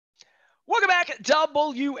Welcome back,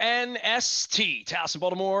 WNST, Towson,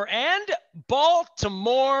 Baltimore, and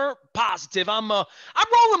Baltimore Positive. I'm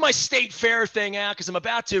rolling my state fair thing out because I'm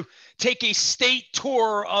about to take a state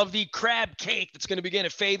tour of the crab cake that's going to begin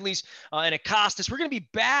at Fadley's and at Costas. We're going to be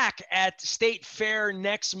back at State Fair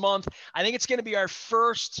next month. I think it's going to be our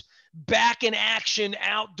first back in action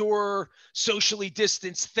outdoor socially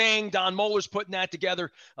distanced thing. Don Moeller's putting that together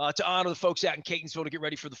to honor the folks out in Catonsville to get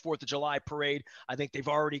ready for the 4th of July parade. I think they've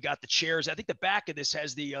already got the chairs. I think the back of this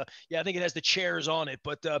has the I think it has the chairs on it.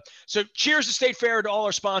 But so cheers to State Fair, to all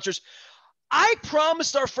our sponsors. I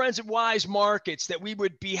promised our friends at Wise Markets that we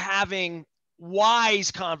would be having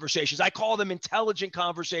wise conversations. I call them intelligent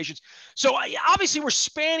conversations. So obviously we're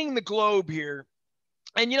spanning the globe here.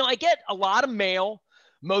 And, I get a lot of mail.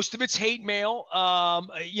 Most of it's hate mail,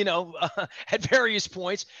 at various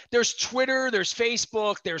points. There's Twitter, there's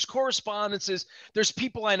Facebook, there's correspondences. There's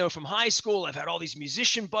people I know from high school. I've had all these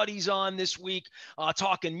musician buddies on this week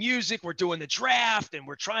talking music. We're doing the draft, and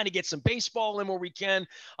we're trying to get some baseball in where we can.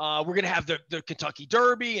 We're going to have the Kentucky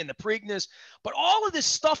Derby and the Preakness. But all of this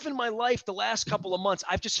stuff in my life the last couple of months,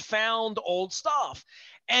 I've just found old stuff.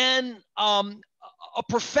 And a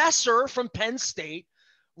professor from Penn State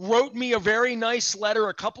wrote me a very nice letter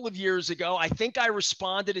a couple of years ago. I think I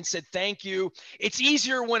responded and said, thank you. It's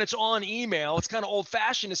easier when it's on email. It's kind of old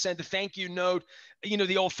fashioned to send a thank you note,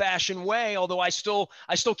 the old fashioned way, although I still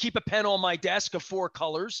keep a pen on my desk of 4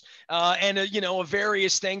 colors and, of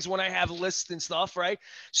various things when I have lists and stuff. Right.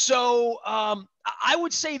 So I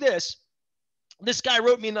would say this guy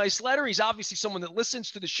wrote me a nice letter. He's obviously someone that listens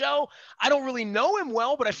to the show. I don't really know him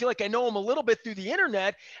well, but I feel like I know him a little bit through the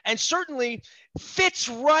internet, and certainly fits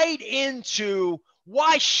right into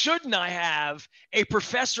why shouldn't I have a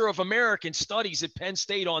professor of American studies at Penn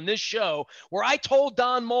State on this show, where I told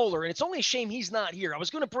Don Moeller, and it's only a shame he's not here. I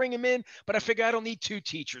was going to bring him in, but I figured I don't need 2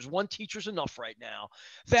 teachers. 1 teacher's enough right now.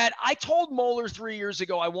 That I told Moeller 3 years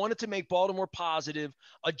ago I wanted to make Baltimore Positive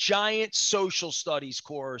a giant social studies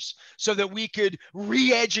course so that we could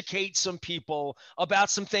re-educate some people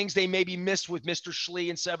about some things they maybe missed with Mr. Schlee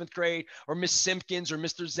in 7th grade, or Miss Simpkins, or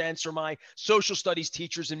Mr. Zentz, or my social studies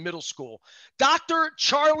teachers in middle school. Dr.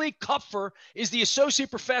 Charlie Kupfer is the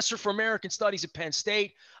associate professor for American Studies at Penn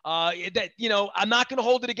State. I'm not going to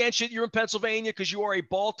hold it against you. You're in Pennsylvania because you are a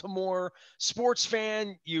Baltimore sports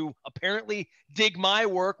fan. You apparently dig my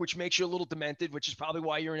work, which makes you a little demented, which is probably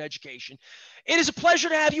why you're in education. It is a pleasure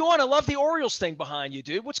to have you on. I love the Orioles thing behind you,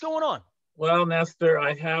 dude. What's going on? Well, Nestor,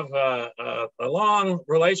 I have a long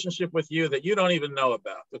relationship with you that you don't even know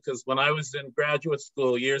about, because when I was in graduate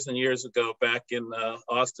school years and years ago back in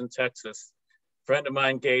Austin, Texas, a friend of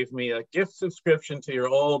mine gave me a gift subscription to your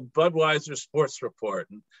old Budweiser sports report.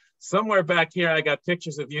 And somewhere back here, I got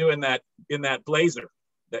pictures of you in that blazer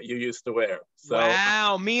that you used to wear. So,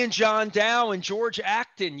 wow, me and John Dow and George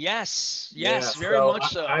Acton. Yes, yeah, very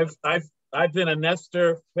much so. I've been a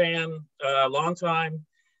Nestor fan a long time.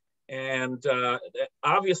 And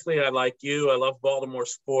obviously, I like you. I love Baltimore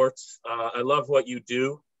sports. I love what you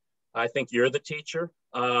do. I think you're the teacher.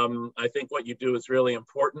 I think what you do is really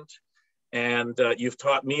important. And you've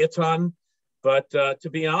taught me a ton. But to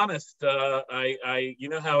be honest, you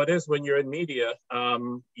know how it is when you're in media.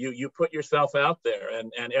 You put yourself out there,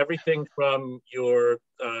 and everything from your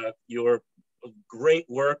great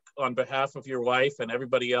work on behalf of your wife and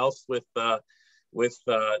everybody else with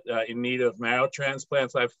in need of marrow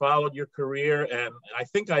transplants. I've followed your career, and I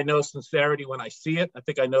think I know sincerity when I see it. I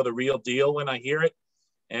think I know the real deal when I hear it.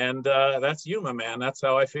 And that's you, my man. That's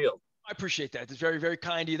how I feel. I appreciate that. It's very, very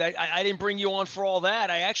kind of you. I didn't bring you on for all that.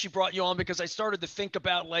 I actually brought you on because I started to think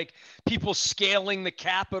about like people scaling the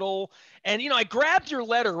Capitol. And, I grabbed your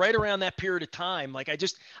letter right around that period of time. Like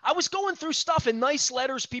I was going through stuff and nice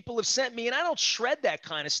letters people have sent me, and I don't shred that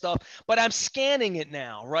kind of stuff, but I'm scanning it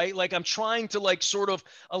now, right? Like I'm trying to like sort of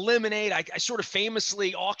eliminate. I sort of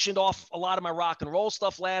famously auctioned off a lot of my rock and roll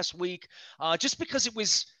stuff last week just because it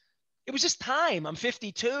was just time. I'm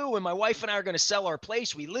 52 and my wife and I are going to sell our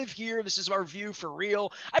place. We live here. This is our view for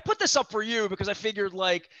real. I put this up for you because I figured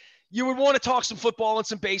like you would want to talk some football and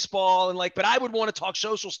some baseball and but I would want to talk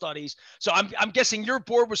social studies. So I'm guessing you're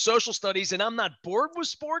bored with social studies and I'm not bored with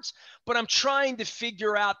sports, but I'm trying to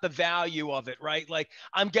figure out the value of it, right? Like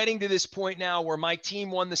I'm getting to this point now where my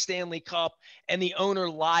team won the Stanley Cup and the owner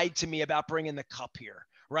lied to me about bringing the cup here.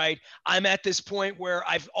 Right. I'm at this point where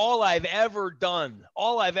all I've ever done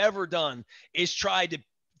is try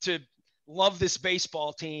to love this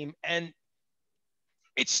baseball team. And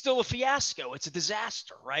it's still a fiasco. It's a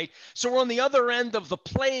disaster. Right. So we're on the other end of the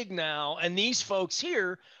plague now. And these folks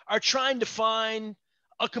here are trying to find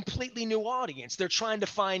a completely new audience. They're trying to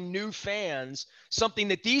find new fans, something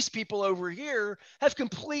that these people over here have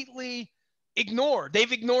completely ignored.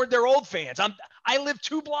 They've ignored their old fans. I live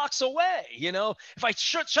 2 blocks away. You know, if I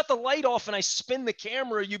shut the light off and I spin the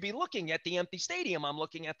camera, you'd be looking at the empty stadium. I'm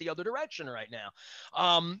looking at the other direction right now.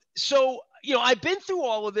 So, you know, I've been through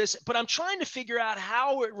all of this, but I'm trying to figure out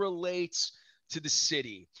how it relates to the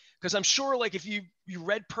city. Because I'm sure, like, if you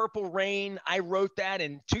read Purple Rain, I wrote that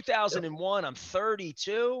in 2001. I'm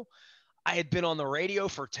 32. I had been on the radio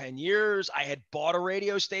for 10 years. I had bought a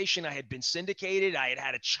radio station. I had been syndicated. I had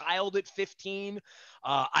had a child at 15.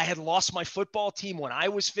 I had lost my football team when I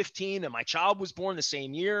was 15, and my child was born the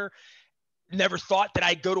same year. Never thought that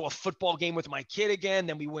I'd go to a football game with my kid again.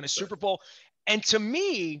 Then we win a Super Bowl. And to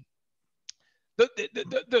me,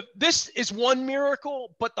 this is one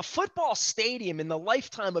miracle, but the football stadium in the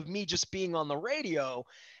lifetime of me just being on the radio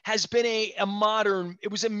has been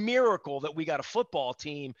it was a miracle that we got a football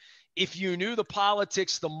team. If you knew the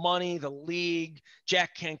politics, the money, the league,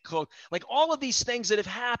 Jack Kent Cook, like all of these things that have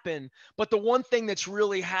happened. But the one thing that's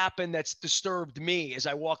really happened that's disturbed me as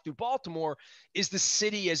I walk through Baltimore is the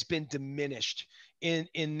city has been diminished in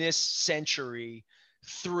this century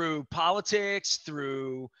through politics,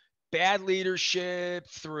 through bad leadership,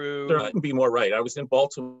 through. There couldn't be more right. I was in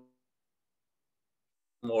Baltimore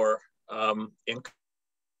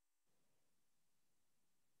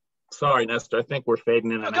Sorry, Nestor. I think we're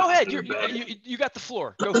fading in. No, go ahead. You got the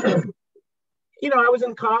floor. Go for it. You know, I was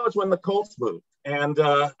in college when the Colts moved, and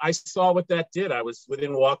I saw what that did. I was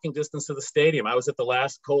within walking distance of the stadium. I was at the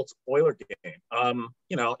last Colts-Oiler game.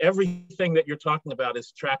 You know, everything that you're talking about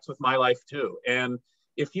tracks with my life too. And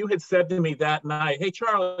if you had said to me that night, hey,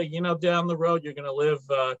 Charlie, you know, down the road, you're going to live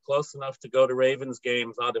close enough to go to Ravens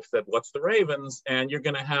games, I'd have said, what's the Ravens? And you're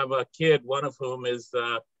going to have a kid, one of whom is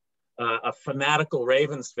a fanatical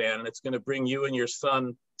Ravens fan, and it's going to bring you and your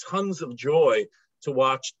son tons of joy to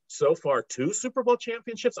watch so far 2 Super Bowl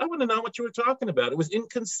championships. I wouldn't know what you were talking about. It was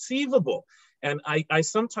inconceivable. And I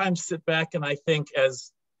sometimes sit back and I think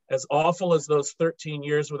as awful as those 13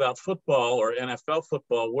 years without football or NFL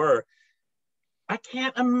football were, I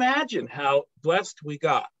can't imagine how blessed we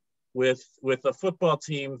got with a football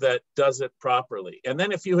team that does it properly. And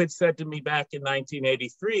then if you had said to me back in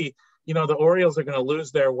 1983, you know, the Orioles are going to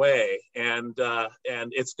lose their way and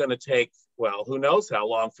it's going to take, well, who knows how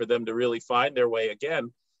long for them to really find their way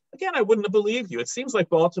again. Again, I wouldn't have believed you. It seems like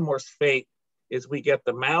Baltimore's fate is we get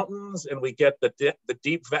the mountains and we get the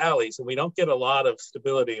deep valleys, and we don't get a lot of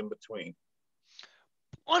stability in between.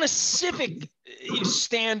 On a civic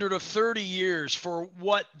standard of 30 years for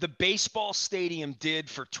what the baseball stadium did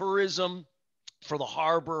for tourism, for the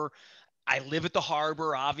harbor. I live at the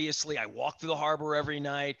harbor, obviously. I walk through the harbor every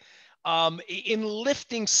night. In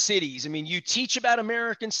lifting cities, I mean, you teach about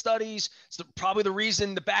American studies. It's probably the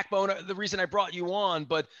reason I brought you on.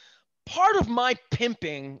 But part of my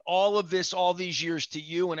pimping all of this, all these years to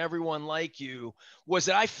you and everyone like you was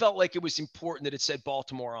that I felt like it was important that it said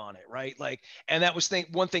Baltimore on it, right? Like, and that was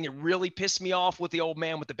one thing that really pissed me off with the old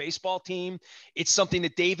man with the baseball team. It's something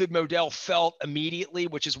that David Modell felt immediately,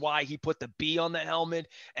 which is why he put the B on the helmet.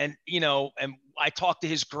 And, you know, and I talked to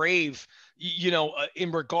his grave, you know,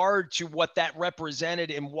 in regard to what that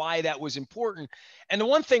represented and why that was important. And the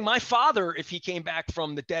one thing, my father, if he came back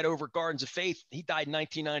from the dead over Gardens of Faith, he died in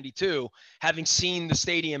 1992, having seen the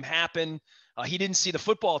stadium happen. He didn't see the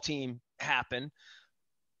football team happen,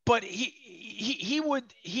 but he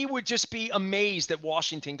would just be amazed that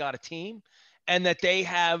Washington got a team and that they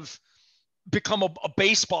have become a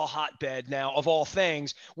baseball hotbed now, of all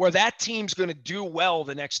things, where that team's going to do well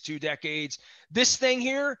the next 2 decades. This thing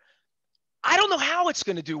here, I don't know how it's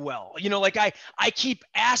going to do well. You know, like I keep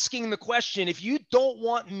asking the question, if you don't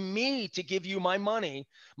want me to give you my money,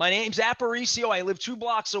 my name's Aparicio. I live 2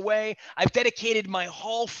 blocks away. I've dedicated my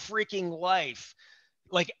whole freaking life.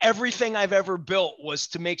 Like everything I've ever built was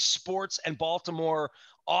to make sports and Baltimore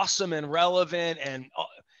awesome and relevant.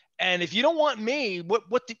 And if you don't want me,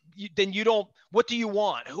 what do you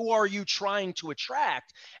want? Who are you trying to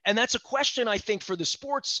attract? And that's a question, I think, for the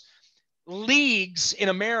sports leagues in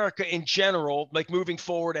America in general, like moving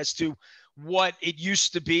forward as to what it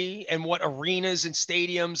used to be and what arenas and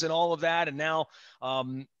stadiums and all of that. And now,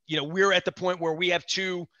 you know, we're at the point where we have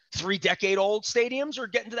 2-3-decade-old stadiums. We're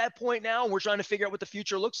getting to that point now. And we're trying to figure out what the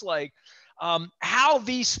future looks like. How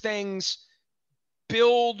these things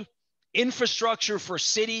build infrastructure for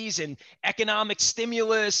cities and economic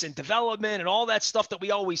stimulus and development and all that stuff that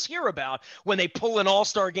we always hear about when they pull an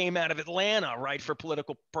all-star game out of Atlanta, right, for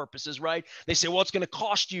political purposes, right? They say, well, it's going to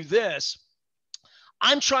cost you this.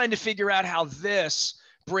 I'm trying to figure out how this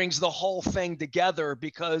brings the whole thing together,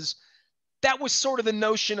 because that was sort of the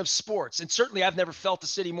notion of sports. And certainly I've never felt the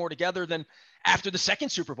city more together than after the second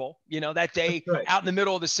Super Bowl, that day Right. out in the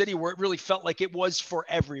middle of the city where it really felt like it was for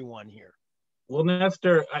everyone here. Well,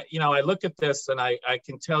 Nestor, I look at this and I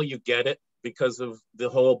can tell you get it because of the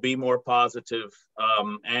whole be more positive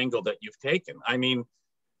angle that you've taken. I mean,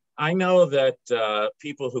 I know that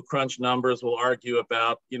people who crunch numbers will argue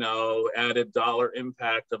about, added dollar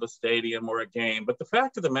impact of a stadium or a game. But the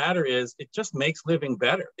fact of the matter is, it just makes living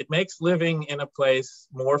better. It makes living in a place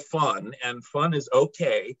more fun, and fun is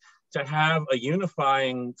okay to have a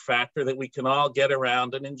unifying factor that we can all get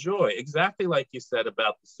around and enjoy. Exactly like you said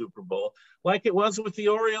about the Super Bowl, like it was with the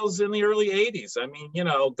Orioles in the early 80s. I mean,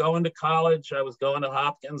 going to college, I was going to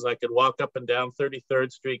Hopkins. I could walk up and down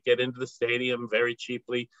 33rd Street, get into the stadium very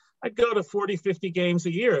cheaply. I'd go to 40, 50 games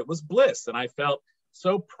a year. It was bliss. And I felt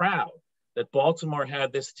so proud that Baltimore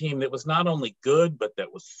had this team that was not only good, but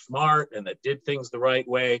that was smart and that did things the right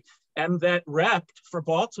way and that repped for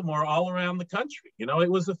Baltimore all around the country. It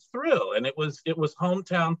was a thrill, and it was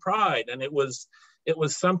hometown pride, and it was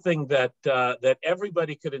something that that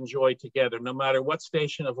everybody could enjoy together, no matter what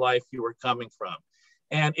station of life you were coming from.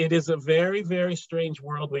 And it is a very, very strange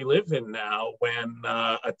world we live in now when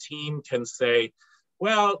a team can say,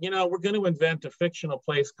 well, we're going to invent a fictional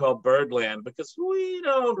place called Birdland because we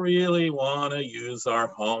don't really want to use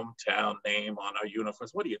our hometown name on our uniforms.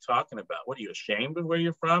 What are you talking about? What, are you ashamed of where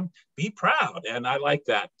you're from? Be proud. And I like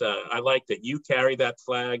that. I like that you carry that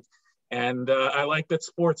flag. And I like that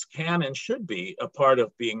sports can and should be a part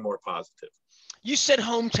of being more positive. You said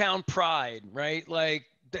hometown pride, right? Like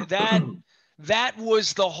that. That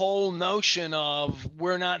was the whole notion of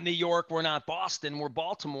we're not New York, we're not Boston, we're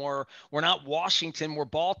Baltimore, we're not Washington, we're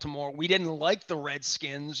Baltimore. We didn't like the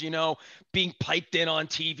Redskins, being piped in on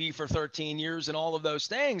TV for 13 years and all of those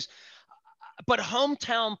things. But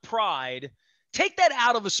hometown pride, take that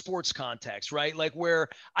out of a sports context, right? Like where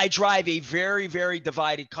I drive a very, very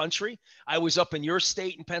divided country. I was up in your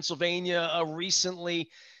state in Pennsylvania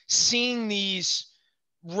recently, seeing these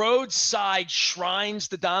roadside shrines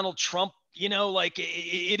to Donald Trump.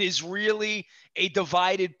 It is really a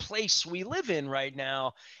divided place we live in right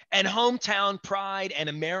now. And hometown pride and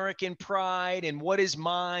American pride and what is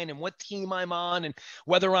mine and what team I'm on and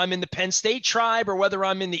whether I'm in the Penn State tribe or whether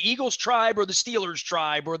I'm in the Eagles tribe or the Steelers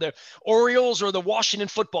tribe or the Orioles or the Washington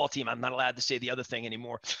football team. I'm not allowed to say the other thing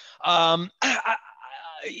anymore. The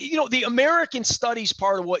American studies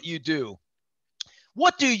part of what you do.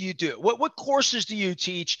 What do you do? What courses do you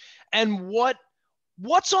teach? And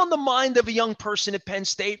what's on the mind of a young person at Penn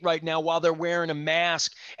State right now while they're wearing a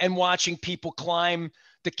mask and watching people climb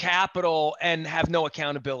the Capitol and have no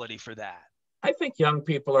accountability for that? I think young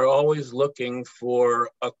people are always looking for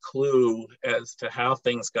a clue as to how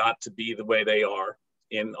things got to be the way they are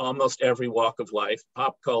in almost every walk of life.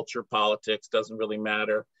 Pop culture, politics, doesn't really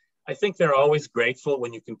matter. I think they're always grateful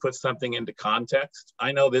when you can put something into context.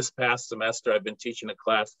 I know this past semester I've been teaching a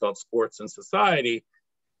class called Sports and Society,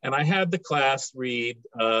 and I had the class read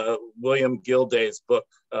William Gilday's book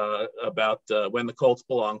about When the Colts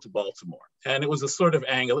Belonged to Baltimore. And it was a sort of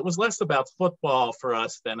angle. It was less about football for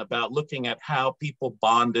us than about looking at how people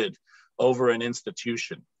bonded over an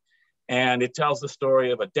institution. And it tells the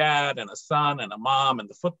story of a dad and a son and a mom, and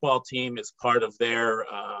the football team is part of their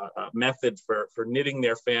method for knitting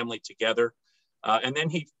their family together. And then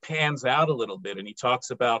he pans out a little bit and he talks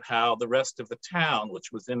about how the rest of the town,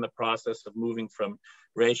 which was in the process of moving from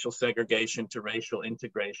racial segregation to racial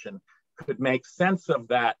integration, could make sense of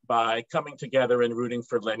that by coming together and rooting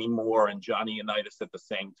for Lenny Moore and Johnny Unitas at the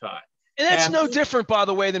same time. And that's no different, by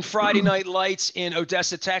the way, than Friday Night Lights in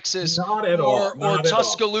Odessa, Texas, not at all. Or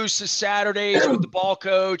Tuscaloosa Saturdays with the ball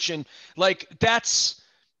coach, and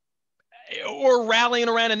or rallying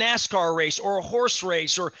around a NASCAR race or a horse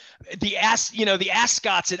race or the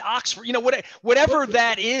ascots at Oxford, whatever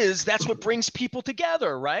that is, that's what brings people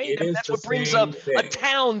together, right? And that's what brings a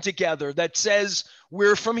town together that says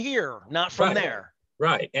we're from here, not from there.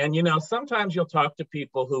 Right. And, sometimes you'll talk to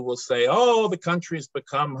people who will say, oh, the country's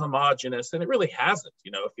become homogenous. And it really hasn't.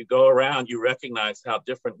 If you go around, you recognize how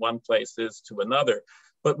different one place is to another.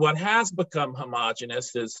 But what has become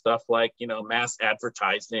homogenous is stuff like, mass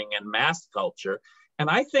advertising and mass culture. And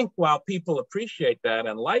I think while people appreciate that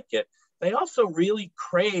and like it, they also really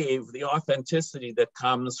crave the authenticity that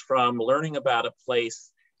comes from learning about a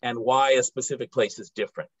place and why a specific place is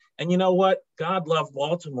different. And you know what? God love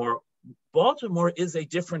Baltimore. Baltimore is a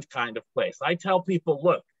different kind of place. I tell people,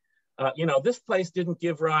 look, this place didn't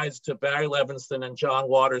give rise to Barry Levinson and John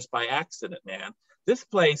Waters by accident, man. This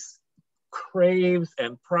place craves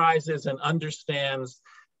and prizes and understands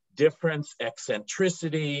difference,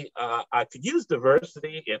 eccentricity. I could use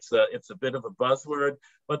diversity. It's a bit of a buzzword,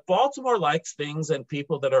 but Baltimore likes things and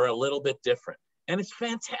people that are a little bit different, and it's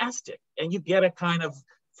fantastic. And you get a kind of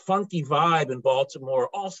funky vibe in Baltimore,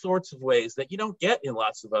 all sorts of ways that you don't get in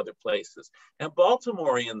lots of other places. And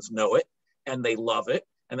Baltimoreans know it, and they love it,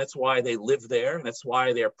 and that's why they live there, and that's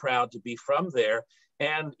why they're proud to be from there.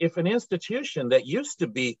 And if an institution that used to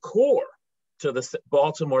be core to the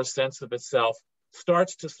Baltimore sense of itself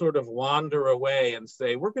starts to sort of wander away and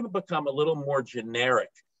say, we're going to become a little more generic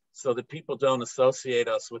so that people don't associate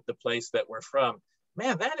us with the place that we're from.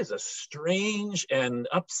 Man, that is a strange and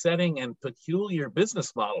upsetting and peculiar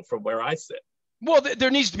business model from where I sit. Well, there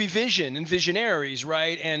needs to be vision and visionaries,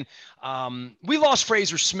 right? And we lost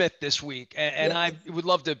Fraser Smith this week, and Yes. I would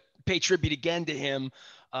love to pay tribute again to him.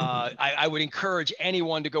 I would encourage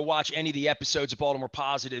anyone to go watch any of the episodes of Baltimore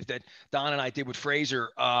Positive that Don and I did with Fraser.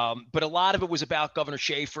 But a lot of it was about Governor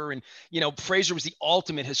Schaefer. And, Fraser was the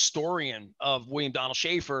ultimate historian of William Donald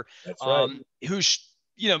Schaefer, That's right. whose,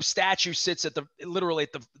 statue sits literally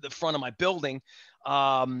at the front of my building.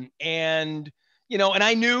 And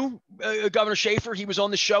I knew Governor Schaefer. He was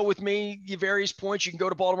on the show with me at various points. You can go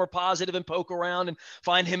to Baltimore Positive and poke around and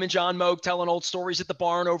find him and John Moog telling old stories at the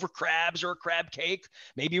barn over crabs or a crab cake.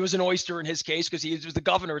 Maybe it was an oyster in his case because he was the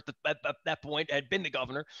governor at that point, had been the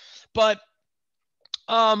governor. But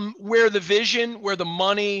where the vision, where the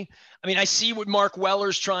money, I see what Mark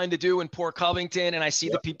Weller's trying to do in Port Covington, and I see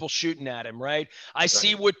the people shooting at him, right? I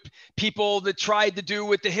see what people that tried to do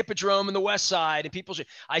with the Hippodrome in the West Side,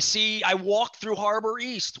 and I walked through Harbor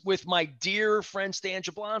East with my dear friend Stan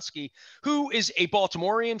Jablonski, who is a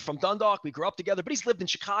Baltimorean from Dundalk. We grew up together, but he's lived in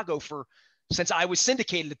Chicago since I was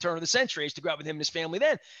syndicated at the turn of the century. I used to go out with him and his family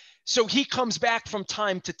then. So he comes back from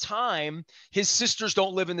time to time. His sisters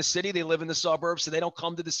don't live in the city. They live in the suburbs, so they don't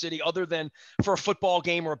come to the city other than for a football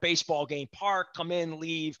game or a baseball game. Park, come in,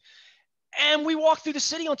 leave. And we walk through the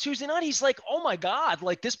city on Tuesday night. He's like, oh my God,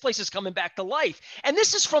 like this place is coming back to life. And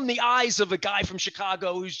this is from the eyes of a guy from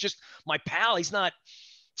Chicago who's just my pal. He's not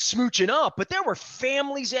smooching up, but there were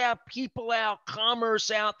families out, people out,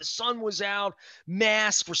 commerce out, the sun was out,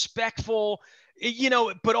 mask, respectful,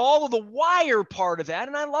 but all of the wire part of that.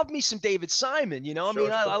 And I love me some David Simon,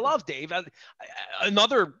 I love Dave.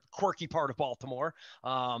 Another quirky part of Baltimore.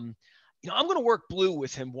 I'm going to work blue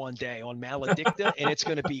with him one day on Maledicta, and it's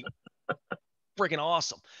going to be freaking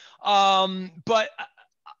awesome. But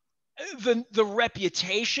the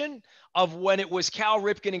reputation of when it was Cal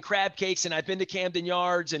Ripken and crab cakes, and I've been to Camden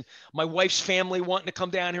Yards, and my wife's family wanting to come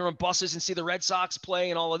down here on buses and see the Red Sox play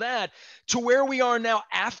and all of that, to where we are now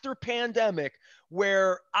after pandemic,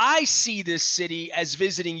 where I see this city as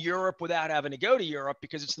visiting Europe without having to go to Europe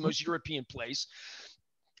because it's the most European place.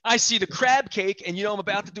 I see the crab cake, and I'm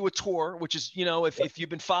about to do a tour, which is, if you've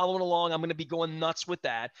been following along, I'm going to be going nuts with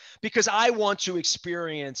that because I want to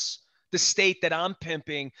experience the state that I'm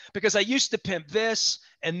pimping, because I used to pimp this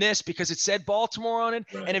and this because it said Baltimore on it.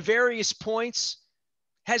 Right. And at various points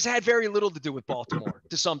has had very little to do with Baltimore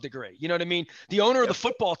to some degree. You know what I mean? The owner of the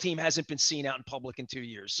football team hasn't been seen out in public in 2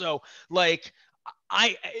 years. So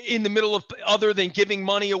in the middle of, other than giving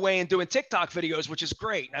money away and doing TikTok videos, which is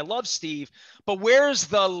great. And I love Steve, but where's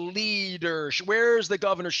the leader? Where's the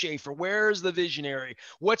Governor Schaefer? Where's the visionary?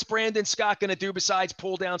 What's Brandon Scott going to do besides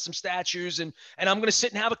pull down some statues? And I'm going to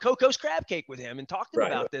sit and have a Coco's crab cake with him and talk to him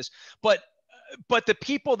about this. But the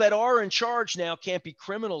people that are in charge now can't be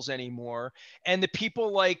criminals anymore. And the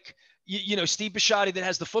people like, Steve Bisciotti that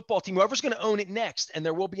has the football team, whoever's going to own it next, and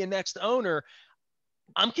there will be a next owner,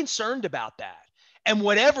 I'm concerned about that. And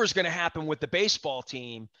whatever's going to happen with the baseball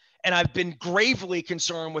team, and I've been gravely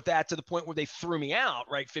concerned with that to the point where they threw me out,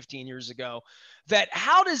 15 years ago, that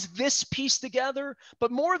how does this piece together?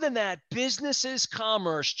 But more than that, businesses,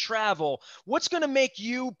 commerce, travel, what's going to make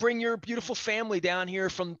you bring your beautiful family down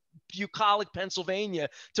here from bucolic Pennsylvania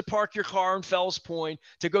to park your car in Fells Point,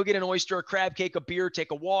 to go get an oyster, a crab cake, a beer,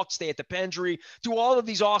 take a walk, stay at the Pendry, do all of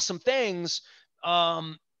these awesome things.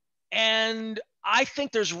 And I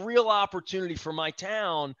think there's real opportunity for my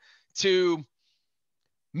town to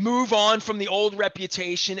move on from the old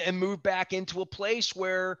reputation and move back into a place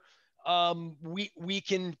where we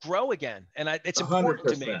can grow again. And it's important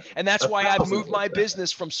 100%. To me. And that's why I've moved my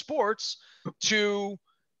business from sports to,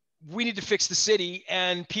 we need to fix the city,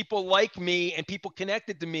 and people like me and people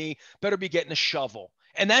connected to me better be getting a shovel.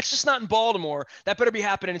 And that's just not in Baltimore. That better be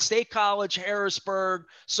happening in State College, Harrisburg,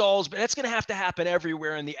 Salisbury. That's going to happen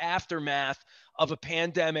everywhere in the aftermath of a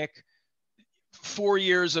pandemic, 4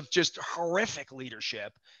 years of just horrific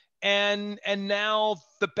leadership. And now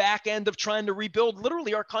the back end of trying to rebuild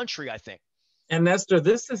literally our country, I think. And Nestor,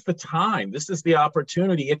 this is the time. This is the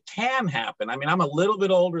opportunity. It can happen. I mean, I'm a little bit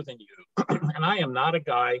older than you, and I am not a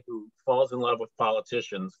guy who falls in love with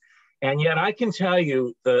politicians. And yet I can tell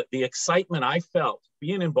you the excitement I felt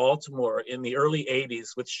being in Baltimore in the early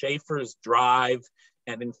 80s with Schaefer's drive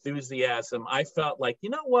and enthusiasm. I felt like, you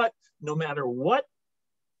know what, no matter what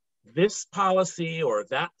this policy or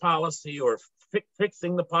that policy or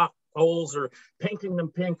fixing the potholes or painting them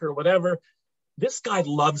pink or whatever, this guy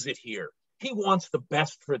loves it here. He wants the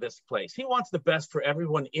best for this place. He wants the best for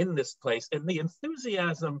everyone in this place. And the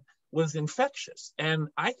enthusiasm was infectious. And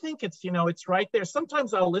I think it's, it's right there.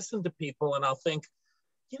 Sometimes I'll listen to people and I'll think,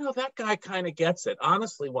 that guy kind of gets it.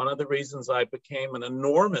 Honestly, one of the reasons I became an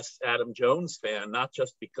enormous Adam Jones fan, not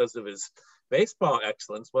just because of his baseball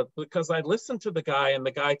excellence, but because I listened to the guy and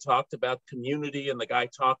the guy talked about community and the guy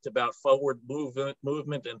talked about forward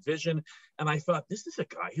movement and vision. And I thought, this is a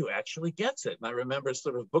guy who actually gets it. And I remember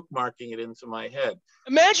sort of bookmarking it into my head.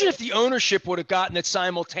 Imagine if the ownership would have gotten it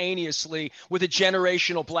simultaneously with a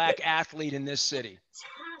generational black athlete in this city.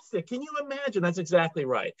 Can you imagine? That's exactly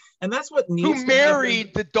right. And that's what needs who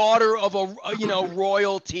married the daughter of a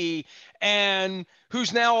royalty and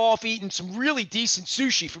who's now off eating some really decent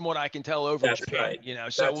sushi from what I can tell over in Japan.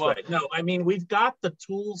 Right. So that's right. No, I mean, we've got the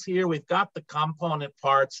tools here. We've got the component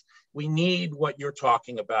parts. We need what you're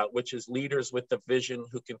talking about, which is leaders with the vision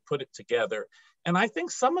who can put it together. And I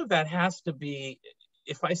think some of that has to be,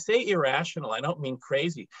 if I say irrational, I don't mean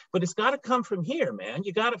crazy, but it's got to come from here, man.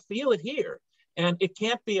 You got to feel it here. And it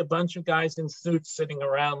can't be a bunch of guys in suits sitting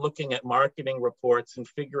around looking at marketing reports and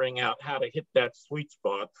figuring out how to hit that sweet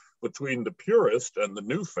spot between the purist and the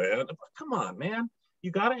new fan. Come on, man.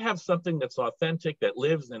 You got to have something that's authentic, that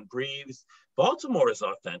lives and breathes. Baltimore is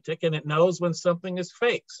authentic, and it knows when something is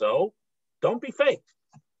fake. So don't be fake.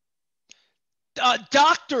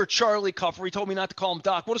 Dr. Charlie Kupfer, he told me not to call him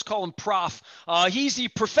Doc. We'll just call him Prof. He's the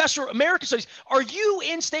professor of American Studies. Are you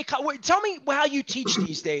in state college? Tell me how you teach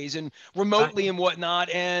these days and remotely and whatnot.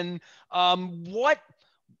 And what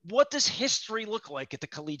does history look like at the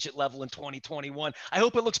collegiate level in 2021? I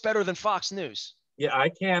hope it looks better than Fox News. Yeah, I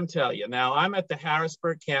can tell you. Now, I'm at the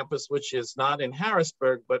Harrisburg campus, which is not in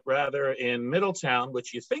Harrisburg, but rather in Middletown,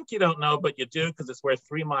 which you think you don't know, but you do because it's where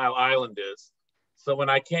 3 Mile Island is. So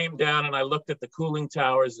when I came down and I looked at the cooling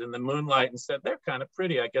towers in the moonlight and said, they're kind of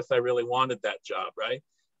pretty, I guess I really wanted that job, right?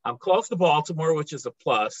 I'm close to Baltimore, which is a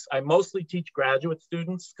plus. I mostly teach graduate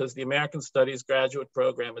students because the American Studies graduate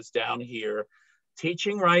program is down here.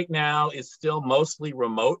 Teaching right now is still mostly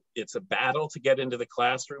remote. It's a battle to get into the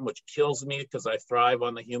classroom, which kills me because I thrive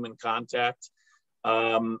on the human contact.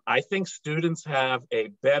 I think students have a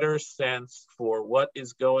better sense for what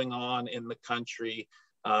is going on in the country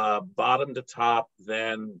bottom to top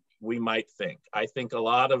than we might think. I think a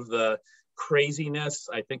lot of the craziness,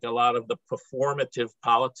 I think a lot of the performative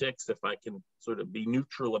politics, if I can sort of be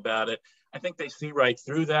neutral about it, I think they see right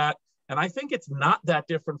through that. And I think it's not that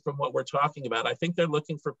different from what we're talking about. I think they're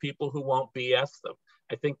looking for people who won't BS them.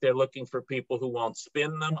 I think they're looking for people who won't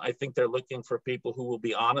spin them. I think they're looking for people who will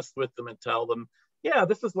be honest with them and tell them, yeah,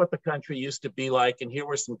 this is what the country used to be like, and here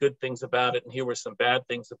were some good things about it, and here were some bad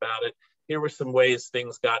things about it. Here were some ways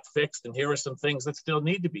things got fixed, and here are some things that still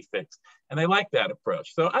need to be fixed. And they like that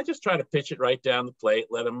approach. So I just try to pitch it right down the plate,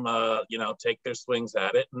 let them, take their swings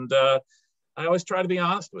at it. And I always try to be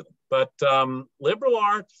honest with them. But liberal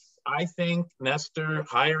arts, I think, Nestor,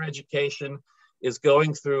 higher education is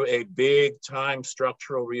going through a big time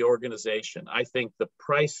structural reorganization. I think the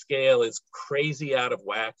price scale is crazy out of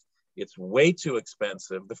whack. It's way too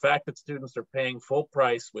expensive. The fact that students are paying full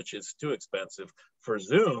price, which is too expensive for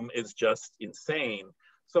Zoom, is just insane.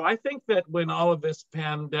 So I think that when all of this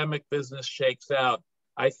pandemic business shakes out,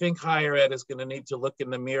 I think higher ed is going to need to look in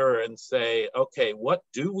the mirror and say, okay, what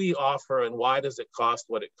do we offer and why does it cost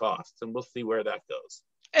what it costs? And we'll see where that goes.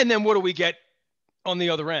 And then what do we get on the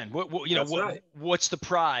other end? Right. What's the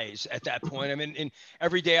prize at that point? I mean,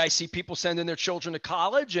 every day I see people sending their children to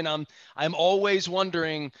college, and I'm always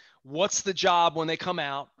wondering, what's the job when they come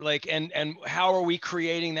out, like, and how are we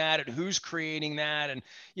creating that, and who's creating that, and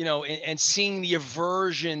and seeing the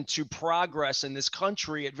aversion to progress in this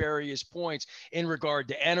country at various points in regard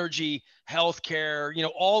to energy, healthcare,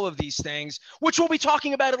 all of these things, which we'll be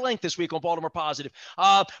talking about at length this week on Baltimore Positive.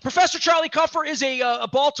 Professor Charlie Kupfer is a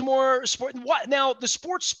Baltimore sport. What now? The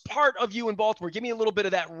sports part of you in Baltimore, give me a little bit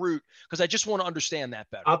of that root, because I just want to understand that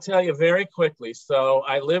better. I'll tell you very quickly. So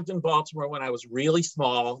I lived in Baltimore when I was really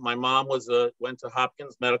small. My mom went to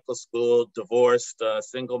Hopkins Medical School, divorced,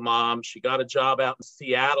 single mom. She got a job out in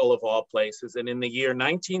Seattle, of all places. And in the year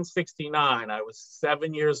 1969, I was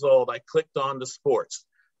 7 years old. I clicked on to sports.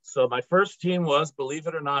 So my first team was, believe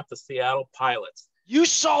it or not, the Seattle Pilots. You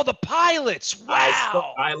saw the Pilots.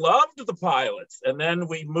 Wow. I loved the Pilots. And then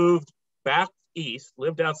we moved back east,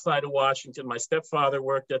 lived outside of Washington. My stepfather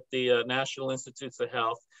worked at the National Institutes of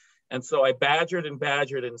Health. And so I badgered in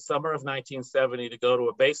summer of 1970 to go to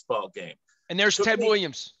a baseball game. And there's Ted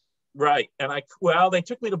Williams. Right. And they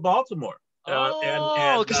took me to Baltimore.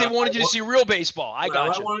 Because they wanted you to see real baseball. I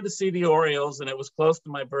wanted to see the Orioles, and it was close to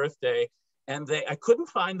my birthday. And I couldn't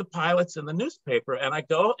find the Pilots in the newspaper. And I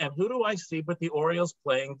go, and who do I see but the Orioles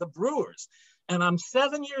playing the Brewers? And I'm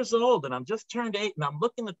 7 years old, and I'm just turned 8, and I'm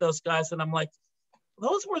looking at those guys, and I'm like,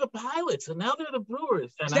 those were the Pilots, and now they're the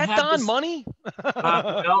Brewers. And is that Don Money?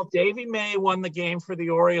 No, Davey May won the game for the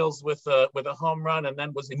Orioles with a home run, and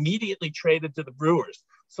then was immediately traded to the Brewers.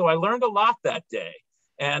 So I learned a lot that day.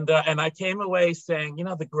 And I came away saying,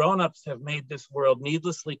 the grown-ups have made this world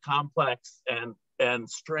needlessly complex and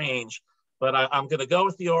strange. But I'm going to go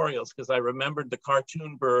with the Orioles because I remembered the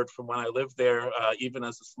cartoon bird from when I lived there, even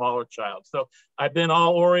as a smaller child. So I've been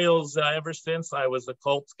all Orioles ever since. I was a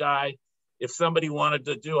Colts guy. If somebody wanted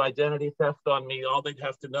to do identity theft on me, all they'd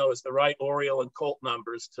have to know is the right Oriole and Colt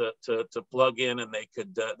numbers to plug in, and they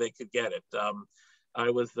could get it. I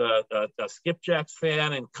was a Skipjacks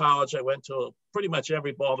fan in college. I went to pretty much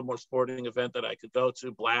every Baltimore sporting event that I could go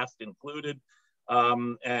to, Blast included.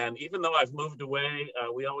 And even though I've moved away,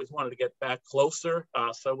 we always wanted to get back closer.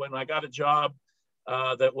 So when I got a job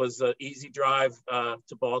that was an easy drive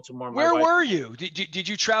to Baltimore. Where were you? Did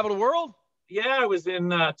you travel the world? Yeah, I was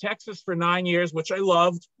in Texas for 9 years, which I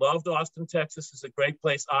loved. Loved Austin, Texas. Is a great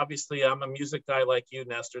place. Obviously, I'm a music guy like you,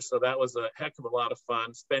 Nestor, so that was a heck of a lot of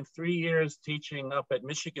fun. Spent 3 years teaching up at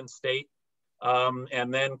Michigan State,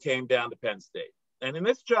 and then came down to Penn State. And in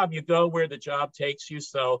this job, you go where the job takes you.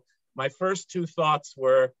 So my first two thoughts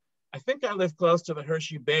were, I think I live close to the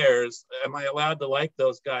Hershey Bears. Am I allowed to like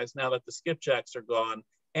those guys now that the Skipjacks are gone?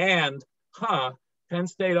 And, Penn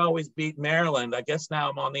State always beat Maryland. I guess now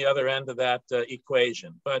I'm on the other end of that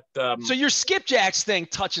equation. But so your Skipjacks thing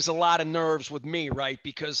touches a lot of nerves with me, right?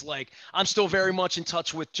 Because I'm still very much in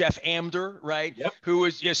touch with Jeff Amder, right? Yep. Who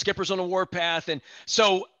is Skippers on the Warpath, and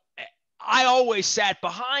so I always sat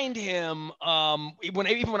behind him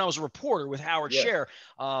even when I was a reporter with Howard Scher.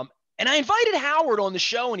 And I invited Howard on the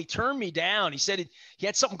show, and he turned me down. He said he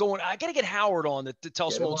had something going. I got to get Howard on to tell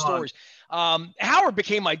some old stories. Howard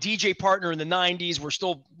became my DJ partner in the 90s. We're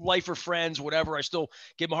still lifer friends, whatever. I still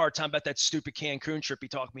give him a hard time about that stupid Cancun trip he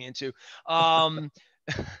talked me into.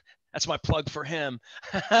 That's my plug for him.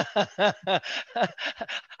 I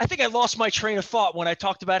think I lost my train of thought when I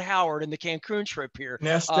talked about Howard and the Cancun trip here.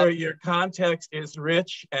 Nestor, your context is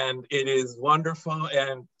rich and it is wonderful.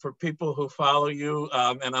 And for people who follow you,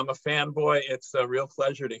 and I'm a fanboy, it's a real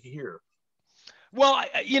pleasure to hear. Well,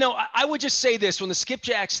 I would just say this, when the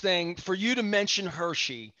Skipjacks thing, for you to mention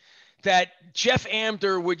Hershey, that Jeff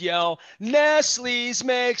Amder would yell, Nestle's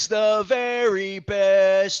makes the very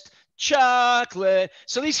best chocolate.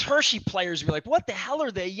 So these Hershey players would be like, what the hell are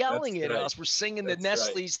they yelling at us? We're singing the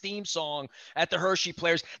Nestle's theme song at the Hershey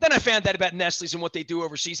players. Then I found out about Nestle's and what they do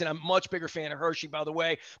overseas, and I'm a much bigger fan of Hershey, by the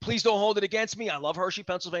way. Please don't hold it against me. I love Hershey,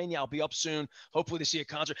 Pennsylvania. I'll be up soon, hopefully to see a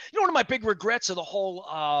concert. One of my big regrets of the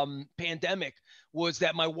whole pandemic was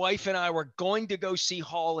that my wife and I were going to go see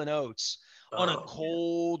Hall & Oates on a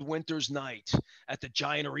cold winter's night at the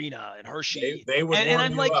Giant Arena in Hershey. They would and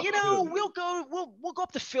I'm like, we'll go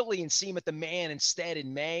up to Philly and see him at the Man instead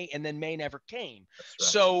in May, and then May never came. Right.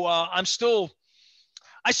 So I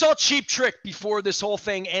saw Cheap Trick before this whole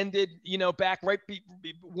thing ended, back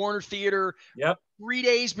Warner Theater, 3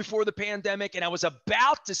 days before the pandemic, and I was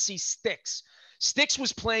about to see Styx. Styx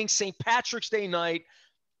was playing St. Patrick's Day night.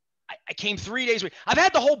 I came 3 days away. I've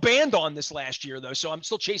had the whole band on this last year, though, so I'm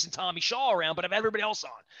still chasing Tommy Shaw around, but I've had everybody else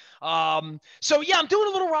on. So, I'm doing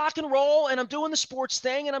a little rock and roll, and I'm doing the sports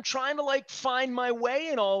thing, and I'm trying to, find my way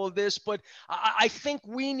in all of this, but I think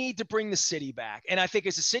we need to bring the city back. And I think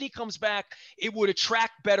as the city comes back, it would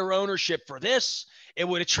attract better ownership for this. It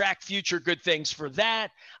would attract future good things for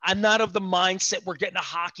that. I'm not of the mindset we're getting a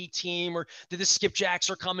hockey team or that the Skipjacks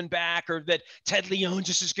are coming back or that Ted Leone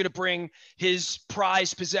just is going to bring his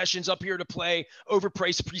prized possessions up here to play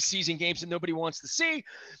overpriced preseason games that nobody wants to see.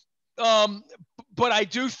 But I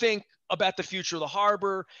do think about the future of the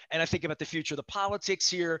harbor, and I think about the future of the politics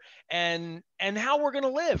here and how we're going to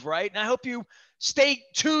live, right? And I hope you stay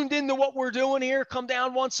tuned into what we're doing here. Come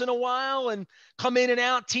down once in a while and come in and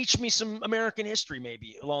out, teach me some American history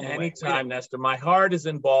maybe along the way. Anytime, Nestor. My heart is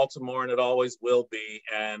in Baltimore, and it always will be.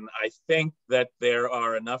 And I think that there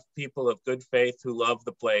are enough people of good faith who love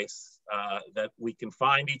the place that we can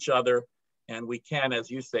find each other and we can,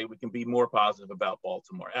 as you say, we can be more positive about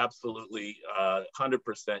Baltimore. Absolutely,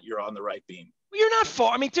 100%. You're on the right beam. Well, you're not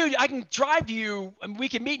far. I mean, dude, I can drive to you. I mean, we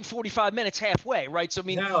can meet in 45 minutes halfway, right? So, I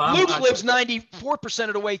mean, No, Luke lives 94%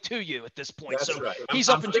 of the way to you at this point. That's so right. he's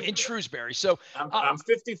up in Shrewsbury. So I'm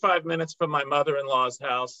 55 minutes from my mother-in-law's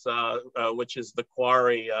house, which is the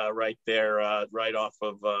quarry right there, right off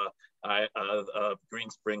of Green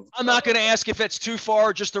Springs. I'm not going to ask if it's too far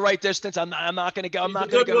or just the right distance. I'm not going to go. I'm not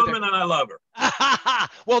going to go. She's a good woman, and I love her.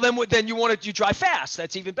 Well, then you drive fast.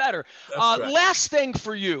 That's even better. That's right. Last thing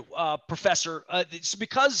for you, Professor, it's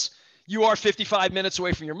because you are 55 minutes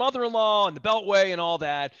away from your mother-in-law and the Beltway and all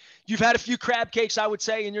that. You've had a few crab cakes, I would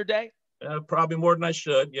say, in your day. Probably more than I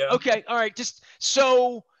should. Yeah. Okay. All right. Just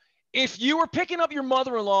so if you were picking up your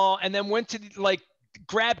mother-in-law and then went to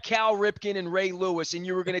grab Cal Ripken and Ray Lewis, and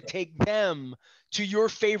you were going to take them to your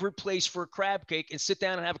favorite place for a crab cake and sit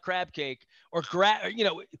down and have a crab cake, or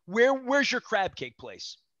where's your crab cake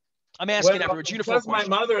place? I'm asking everyone. Because my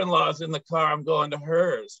mother-in-law's in the car, I'm going to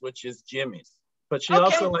hers, which is Jimmy's. But she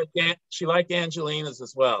also liked Angelina's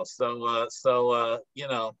as well. So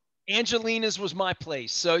Angelina's was my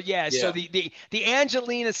place. So yeah. So the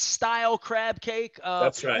Angelina's style crab cake,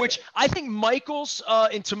 that's right. Which I think Michael's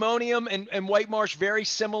in Timonium and White Marsh very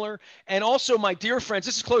similar. And also my dear friends,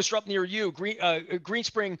 this is closer up near you,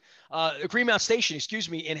 Greenmount Station,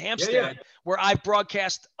 in Hampstead, where I've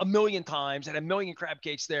broadcast a million times and a million crab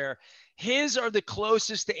cakes there. His are the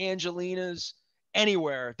closest to Angelina's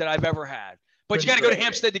anywhere that I've ever had. But you got to go to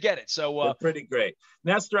Hampstead to get it. So they're pretty great.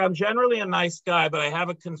 Nestor, I'm generally a nice guy, but I have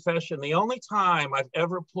a confession. The only time I've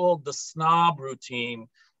ever pulled the snob routine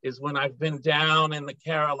is when I've been down in the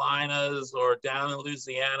Carolinas or down in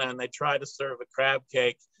Louisiana and they try to serve a crab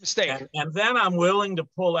cake. Mistake. And then I'm willing to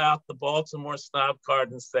pull out the Baltimore snob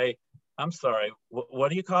card and say, I'm sorry,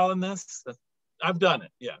 what are you calling this? I've done it.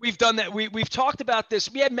 Yeah, we've done that. We've talked about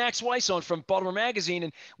this. We had Max Weiss on from Baltimore Magazine,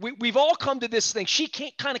 and we've all come to this thing. She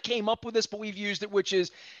kind of came up with this, but we've used it, which is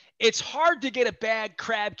it's hard to get a bad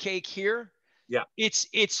crab cake here. Yeah, it's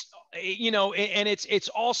and it's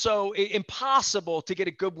also impossible to get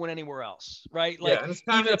a good one anywhere else, right? Like, and it's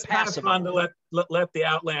kind of fun to let the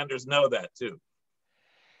Outlanders know that too.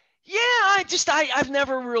 Yeah, I've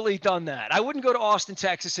never really done that. I wouldn't go to Austin,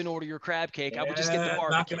 Texas and order your crab cake. I would just get the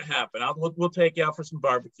barbecue. Not going to happen. We'll take you out for some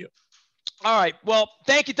barbecue. All right. Well,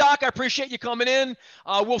 thank you, Doc. I appreciate you coming in.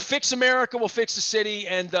 We'll fix America. We'll fix the city.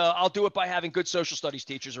 And I'll do it by having good social studies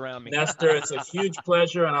teachers around me. Nestor, it's a huge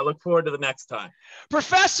pleasure, and I look forward to the next time.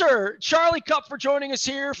 Professor Charlie Kupfer joining us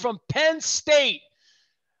here from Penn State.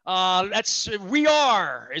 We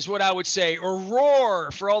are is what I would say, or roar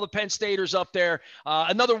for all the Penn Staters up there.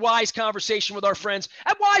 Another wise conversation with our friends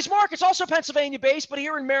at Wise Markets, also Pennsylvania based, but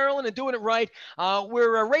here in Maryland and doing it right.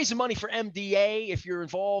 We're raising money for MDA. If you're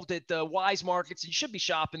involved at Wise Markets, you should be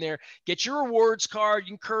shopping there. Get your rewards card.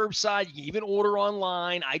 You can curbside. You can even order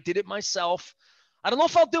online. I did it myself. I don't know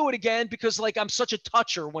if I'll do it again because I'm such a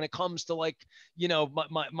toucher when it comes to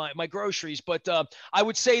my groceries. But I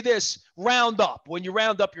would say this: round up. When you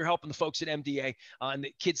round up, you're helping the folks at MDA and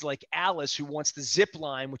the kids like Alice who wants the zip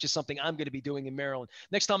line, which is something I'm going to be doing in Maryland.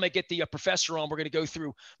 Next time I get the professor on, we're going to go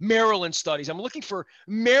through Maryland studies. I'm looking for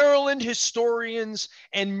Maryland historians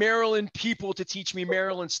and Maryland people to teach me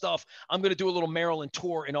Maryland stuff. I'm going to do a little Maryland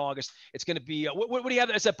tour in August. It's going to be what do you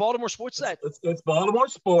have? Is that Baltimore Sports? It's Baltimore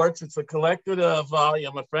Sports. It's a collective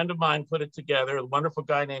volume. A friend of mine put it together, a wonderful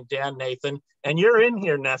guy named Dan Nathan. And you're in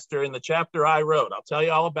here, Nestor, in the chapter I wrote. I'll tell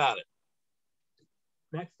you all about it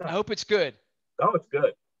next time. I hope it's good. Oh, it's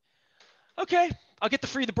good. Okay. I'll get the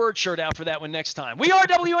Free the Bird shirt out for that one next time. We are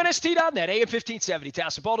WNST.net, AM 1570,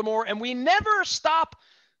 Tassel, Baltimore, and we never stop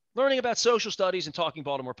learning about social studies and talking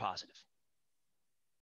Baltimore positive.